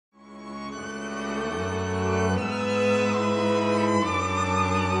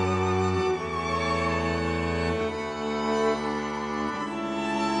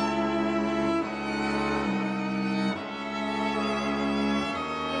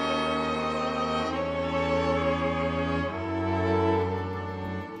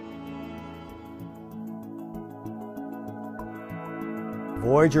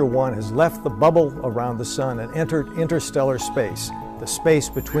Voyager 1 has left the bubble around the sun and entered interstellar space, the space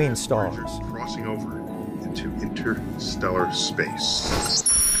between stars. Voyager's crossing over into interstellar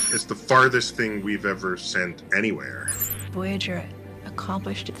space. It's the farthest thing we've ever sent anywhere. Voyager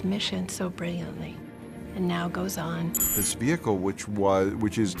accomplished its mission so brilliantly, and now goes on. This vehicle,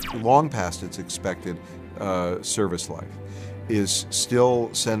 which is long past its expected service life, is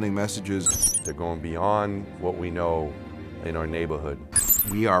still sending messages. They're going beyond what we know in our neighborhood.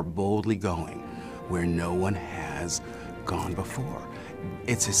 We are boldly going where no one has gone before.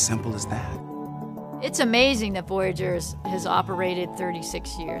 It's as simple as that. It's amazing that Voyager has operated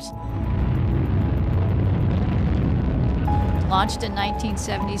 36 years. Launched in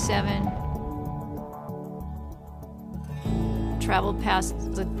 1977, traveled past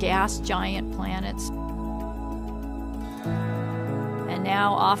the gas giant planets, and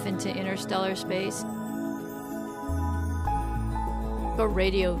now off into interstellar space. A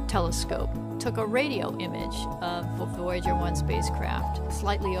radio telescope took a radio image of Voyager 1 spacecraft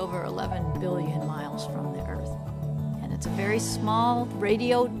slightly over 11 billion miles from the Earth. And it's a very small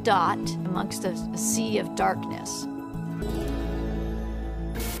radio dot amongst a sea of darkness.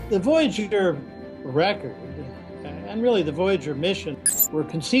 The Voyager record, and really the Voyager mission, were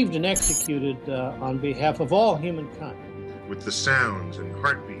conceived and executed on behalf of all humankind. With the sounds and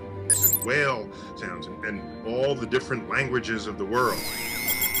heartbeats and whale sounds and all the different languages of the world.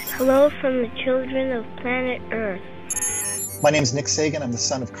 Hello from the children of planet Earth. My name is Nick Sagan. I'm the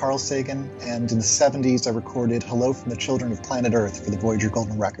son of Carl Sagan, and in the 70s I recorded Hello from the Children of Planet Earth for the Voyager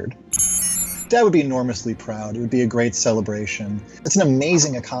Golden Record. Dad would be enormously proud. It would be a great celebration. It's an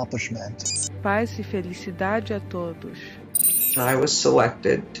amazing accomplishment. Paz e felicidade a todos. I was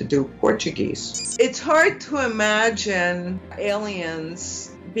selected to do Portuguese. It's hard to imagine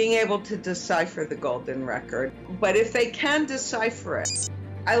aliens being able to decipher the Golden Record, but if they can decipher it,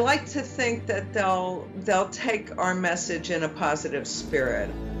 I like to think that they'll take our message in a positive spirit.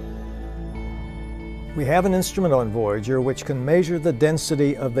 We have an instrument on Voyager which can measure the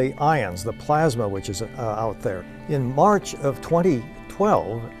density of the ions, the plasma which is out there. In March of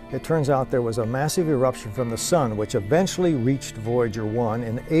 2012, it turns out there was a massive eruption from the sun which eventually reached Voyager 1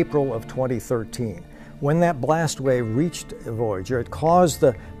 in April of 2013. When that blast wave reached Voyager, it caused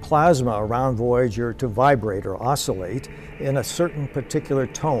the plasma around Voyager to vibrate or oscillate in a certain particular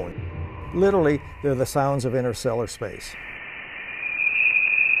tone. Literally, they're the sounds of interstellar space.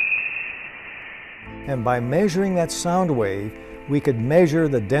 And by measuring that sound wave, we could measure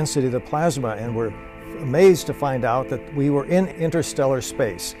the density of the plasma, and we're amazed to find out that we were in interstellar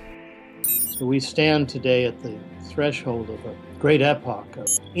space. We stand today at the threshold of a great epoch of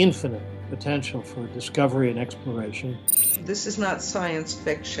infinite potential for discovery and exploration. This is not science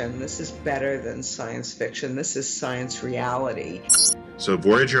fiction. This is better than science fiction. This is science reality. So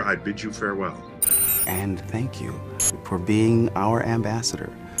Voyager, I bid you farewell. And thank you for being our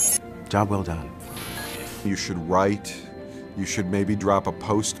ambassador. Job well done. You should write, you should maybe drop a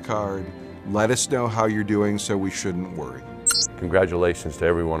postcard. Let us know how you're doing so we shouldn't worry. Congratulations to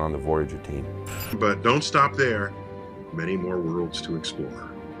everyone on the Voyager team. But don't stop there. Many more worlds to explore.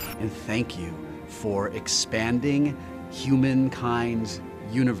 And thank you for expanding humankind's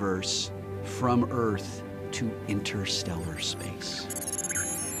universe from Earth to interstellar space.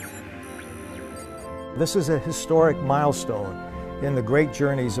 This is a historic milestone in the great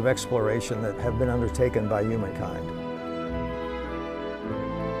journeys of exploration that have been undertaken by humankind.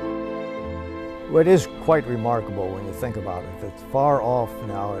 Well, it is quite remarkable when you think about it. It's far off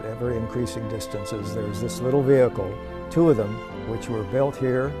now at ever increasing distances. There's this little vehicle, two of them, which were built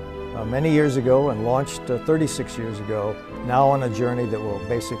here many years ago and launched 36 years ago, now on a journey that will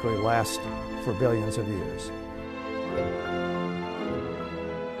basically last for billions of years.